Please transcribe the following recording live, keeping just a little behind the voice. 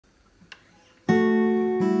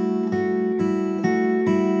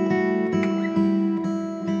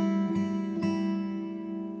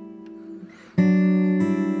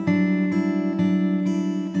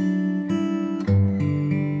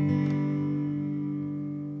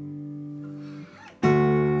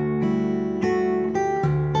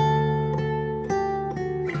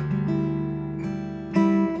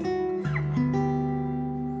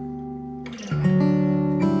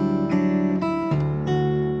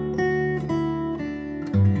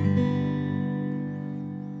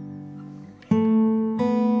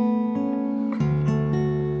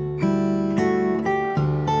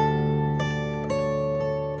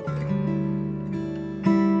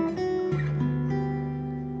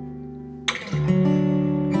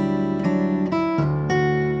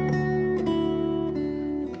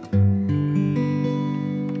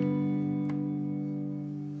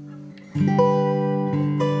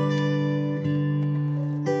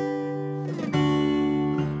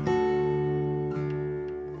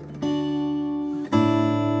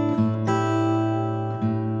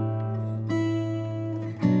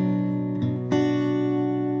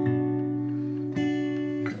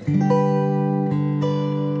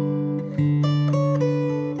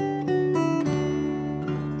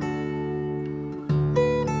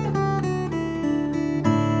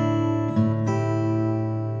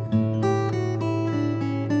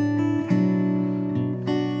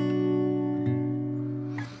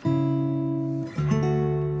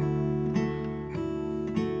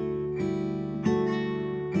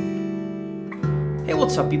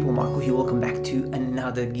What's up people, Marco here, welcome back to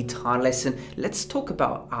another guitar lesson. Let's talk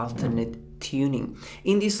about alternate tuning.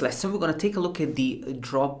 In this lesson we're going to take a look at the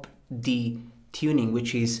drop D tuning,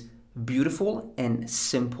 which is beautiful and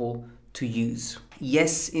simple to use.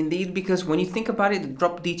 Yes indeed, because when you think about it, the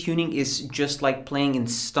drop D tuning is just like playing in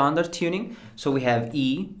standard tuning. So we have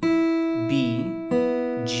E, B,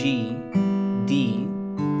 G, D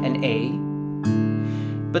and A.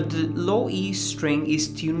 But the low E string is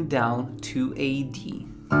tuned down to a D.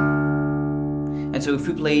 And so if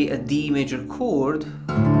we play a D major chord,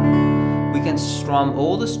 we can strum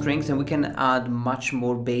all the strings and we can add much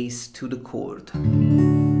more bass to the chord.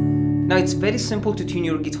 Now it's very simple to tune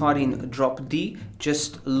your guitar in drop D.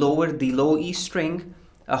 Just lower the low E string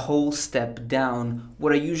a whole step down.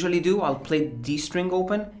 What I usually do, I'll play the D string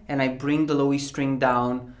open and I bring the low E string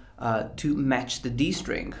down to match the D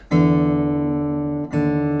string.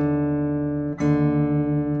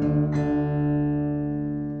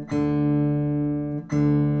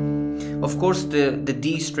 Of course, the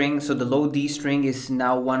D string, so the low D string is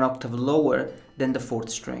now one octave lower than the fourth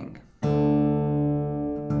string.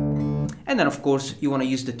 And then of course, you want to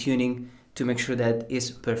use the tuning to make sure that it's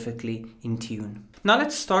perfectly in tune. Now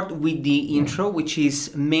let's start with the intro, which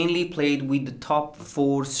is mainly played with the top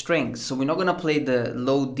four strings. So we're not going to play the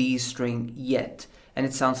low D string yet. And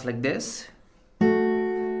it sounds like this.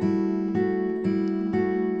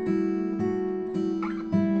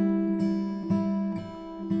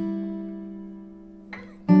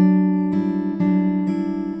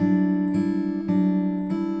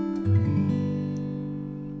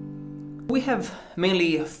 We have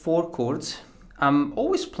mainly four chords. I'm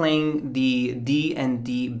always playing the D and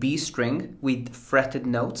the B string with fretted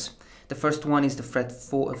notes. The first one is the fret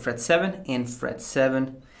 7 and fret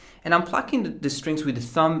 7. And I'm plucking the strings with the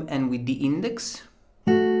thumb and with the index.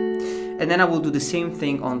 And then I will do the same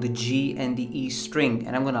thing on the G and the E string.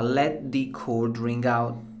 And I'm gonna let the chord ring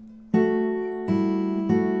out.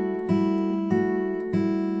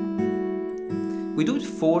 We do it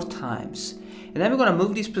 4 times. And then we're gonna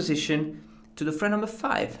move this position to the fret number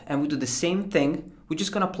 5, and we do the same thing. We're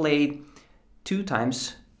just gonna play it 2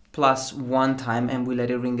 times plus 1 time, and we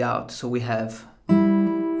let it ring out. So we have.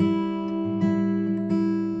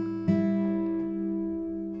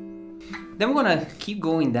 Then we're gonna keep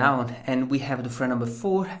going down, and we have the fret number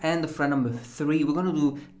 4 and the fret number 3. We're gonna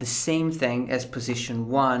do the same thing as position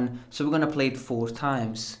 1. So we're gonna play it 4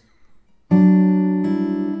 times.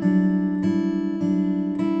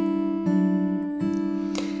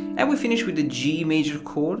 And we finish with the G major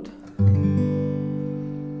chord,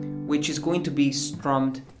 which is going to be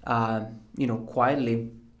strummed,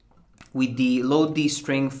 quietly with the low D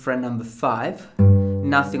string fret number 5,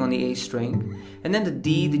 nothing on the A string, and then the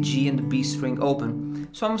D, the G, and the B string open.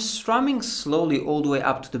 So I'm strumming slowly all the way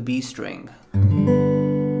up to the B string,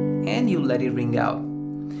 and you let it ring out.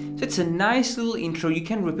 So it's a nice little intro. You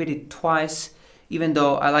can repeat it twice, even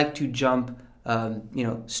though I like to jump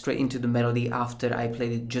straight into the melody after I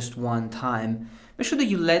played it just 1 time. Make sure that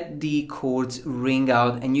you let the chords ring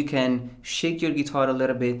out, and you can shake your guitar a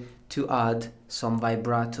little bit to add some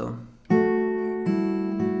vibrato.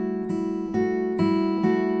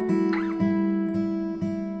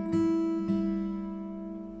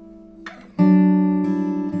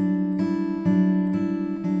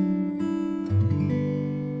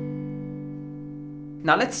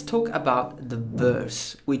 Now let's talk about the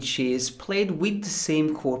verse, which is played with the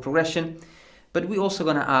same chord progression, but we're also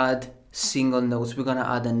gonna add single notes. We're gonna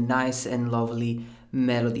add a nice and lovely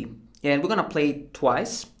melody. And we're gonna play it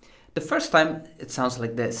twice. The first time it sounds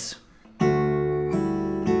like this.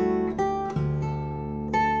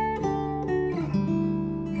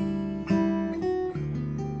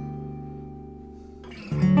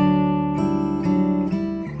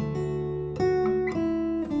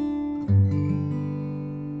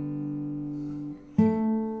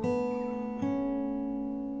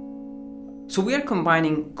 So we are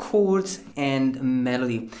combining chords and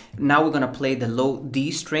melody. Now we're gonna play the low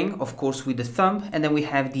D string, of course with the thumb, and then we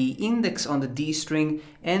have the index on the D string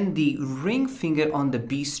and the ring finger on the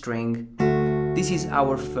B string. This is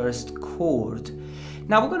our first chord.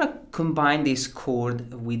 Now we're gonna combine this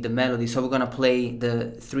chord with the melody. So we're gonna play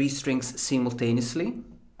the 3 strings simultaneously.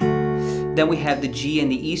 Then we have the G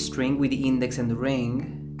and the E string with the index and the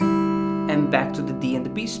ring, and back to the D and the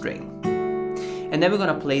B string. And then we're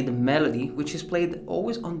gonna play the melody, which is played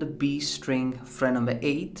always on the B string, fret number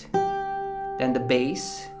 8, then the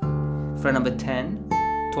bass, fret number 10,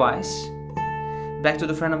 twice, back to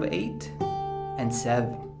the fret number 8, and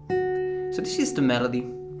 7. So this is the melody.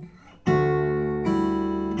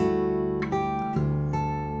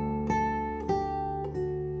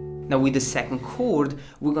 Now with the second chord,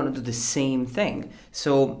 we're gonna do the same thing.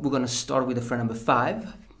 So we're gonna start with the fret number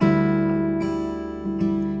 5,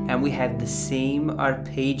 and we have the same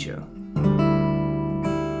arpeggio.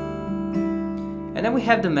 And then we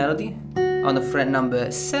have the melody on the fret number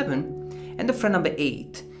 7 and the fret number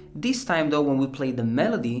 8. This time though, when we play the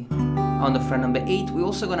melody on the fret number 8, we're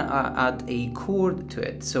also gonna add a chord to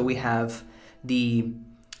it. So we have the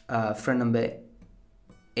fret number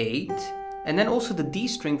 8, and then also the D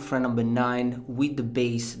string fret number 9 with the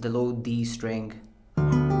bass, the low D string.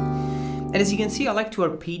 And as you can see, I like to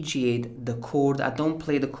arpeggiate the chord. I don't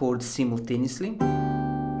play the chord simultaneously,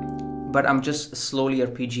 but I'm just slowly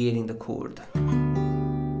arpeggiating the chord.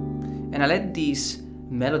 And I let this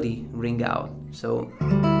melody ring out. So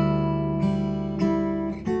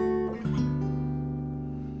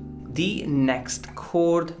the next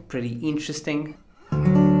chord, pretty interesting.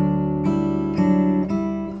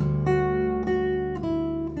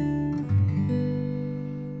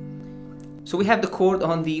 So we have the chord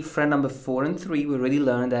on the fret number 4 and 3. We already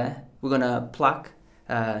learned that. We're gonna pluck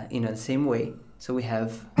in the same way. So we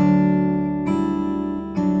have, and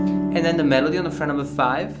then the melody on the fret number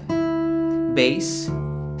 5, bass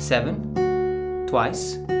 7,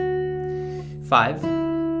 twice, 5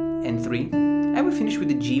 and 3, and we finish with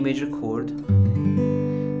the G major chord,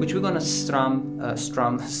 which we're gonna strum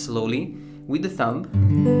slowly with the thumb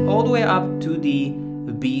all the way up to the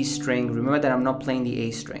B string. Remember that I'm not playing the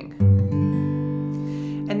A string.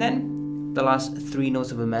 And then the last 3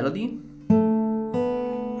 notes of a melody,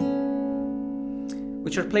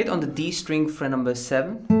 which are played on the D string fret number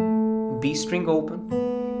 7, B string open,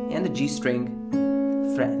 and the G string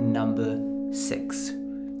fret number 6.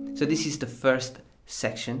 So this is the first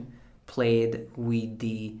section played with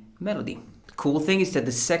the melody. The cool thing is that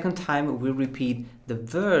the second time we repeat the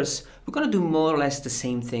verse, we're gonna do more or less the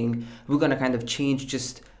same thing. We're gonna kind of change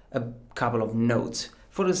just a couple of notes.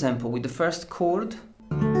 For example, with the first chord,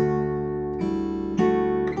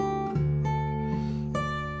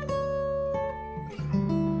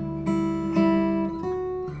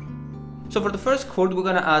 so for the first chord, we're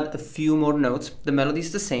gonna add a few more notes. The melody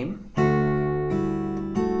is the same,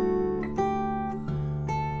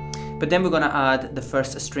 but then we're gonna add the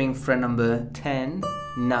first string fret number 10,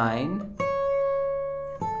 9,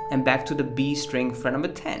 and back to the B string fret number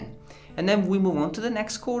 10. And then we move on to the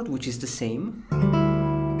next chord, which is the same.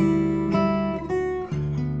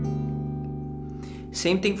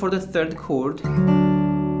 Same thing for the third chord.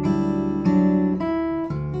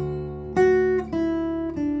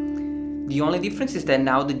 The only difference is that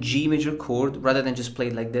now the G major chord, rather than just play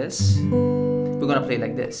it like this, we're gonna play it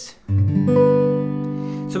like this.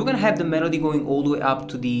 So we're gonna have the melody going all the way up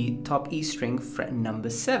to the top E string, fret number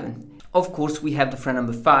 7. Of course, we have the fret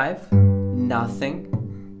number 5, nothing,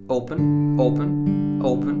 open, open,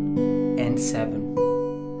 open, and 7.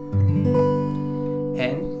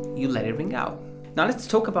 And you let it ring out. Now let's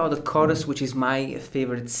talk about the chorus, which is my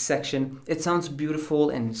favorite section. It sounds beautiful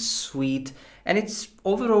and sweet, and it's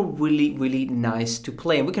overall really, really nice to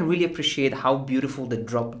play. And we can really appreciate how beautiful the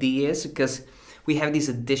drop D is, because we have this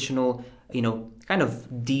additional, kind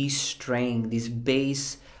of D string, this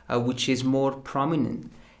bass, which is more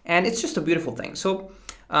prominent. And it's just a beautiful thing. So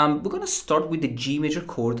we're gonna start with the G major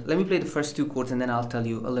chord. Let me play the first 2 chords and then I'll tell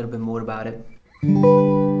you a little bit more about it.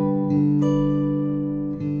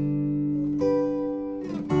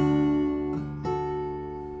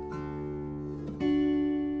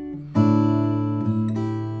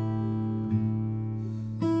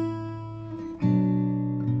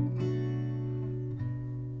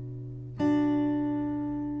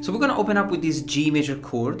 So we're gonna open up with this G major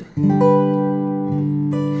chord,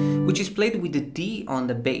 which is played with the D on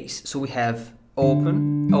the bass. So we have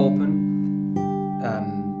open, open,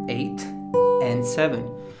 8, and 7.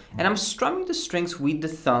 And I'm strumming the strings with the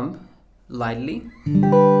thumb lightly,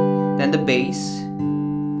 then the bass,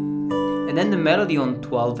 and then the melody on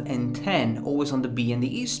 12 and 10, always on the B and the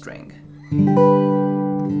E string.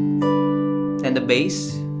 Then the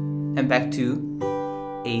bass, and back to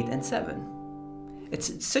 8 and 7.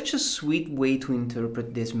 It's such a sweet way to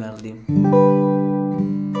interpret this melody.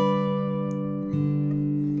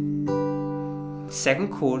 Second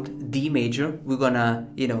chord, D major, we're gonna,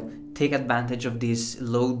 take advantage of this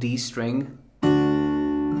low D string,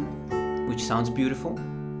 which sounds beautiful.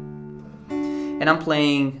 And I'm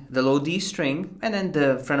playing the low D string, and then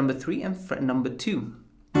the fret number 3 and fret number 2.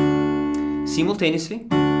 Simultaneously,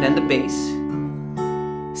 then the bass,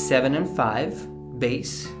 7 and 5,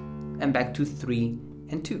 bass, and back to 3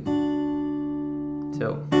 and 2.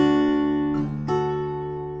 So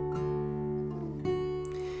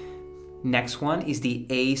next one is the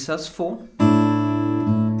A sus4.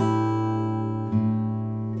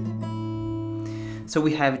 So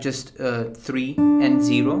we have just 3 and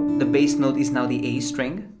 0. The bass note is now the A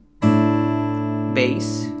string.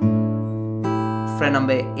 Bass, fret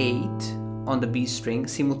number 8 on the B string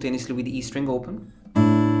simultaneously with the E string open.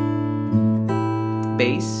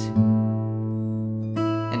 Bass,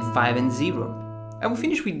 and 5 and 0. And we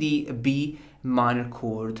finish with the B minor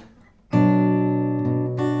chord.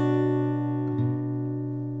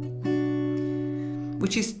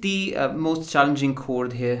 Which is the most challenging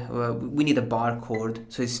chord here. We need a bar chord.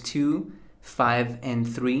 So it's 2, 5, and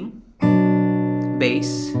 3.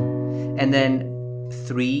 Bass, and then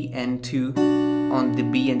 3 and 2 on the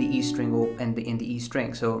B and the E string and in the E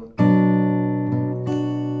string. So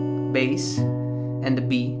bass and the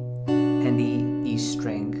B and the E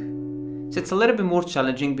string. So it's a little bit more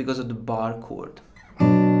challenging because of the bar chord.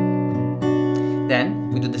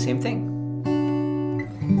 Then we do the same thing.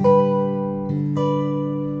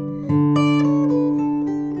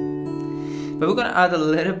 But we're gonna add a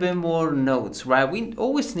little bit more notes, right? We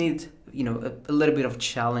always need, you know, a little bit of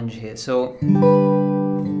challenge here. So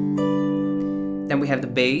then we have the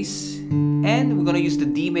bass, and we're gonna use the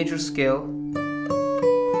D major scale.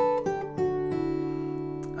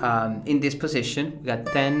 In this position, we got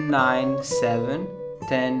 10, 9, 7,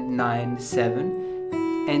 10, 9,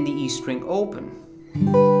 7, and the E string open.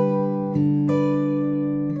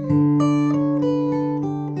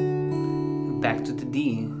 Back to the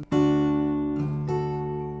D.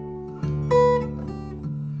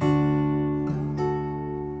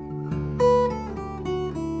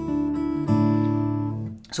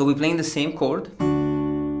 So we're playing the same chord,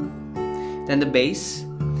 then the bass,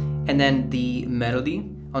 and then the melody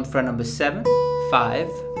on fret number 7, 5,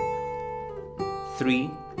 3,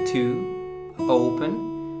 2,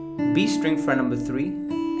 open, B string fret number 3,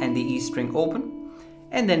 and the E string open,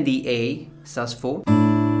 and then the A sus4,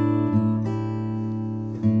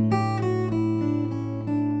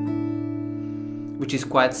 which is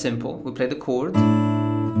quite simple. We play the chord,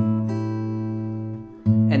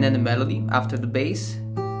 and then the melody after the bass,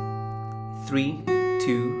 3,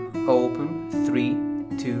 2, open, 3,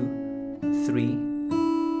 2, 3,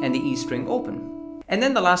 and the E string open. And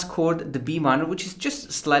then the last chord, the B minor, which is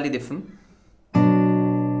just slightly different.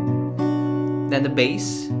 Then the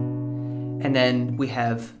bass, and then we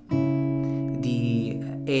have the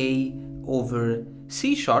A over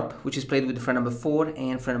C sharp, which is played with the fret number 4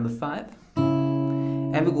 and fret number 5.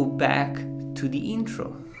 And we go back to the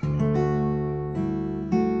intro.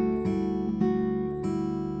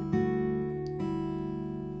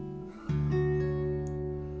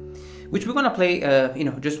 Which we're gonna play, you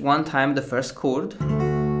know, just one time the first chord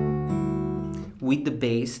with the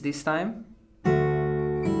bass this time,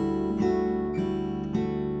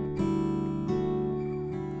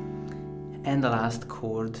 and the last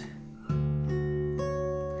chord,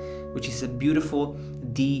 which is a beautiful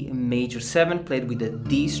D major 7 played with the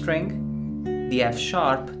D string, the F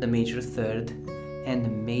sharp, the major 3rd, and the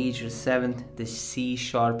major 7th, the C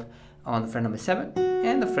sharp on the fret number 7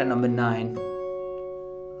 and the fret number 9.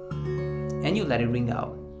 And you let it ring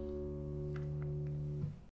out.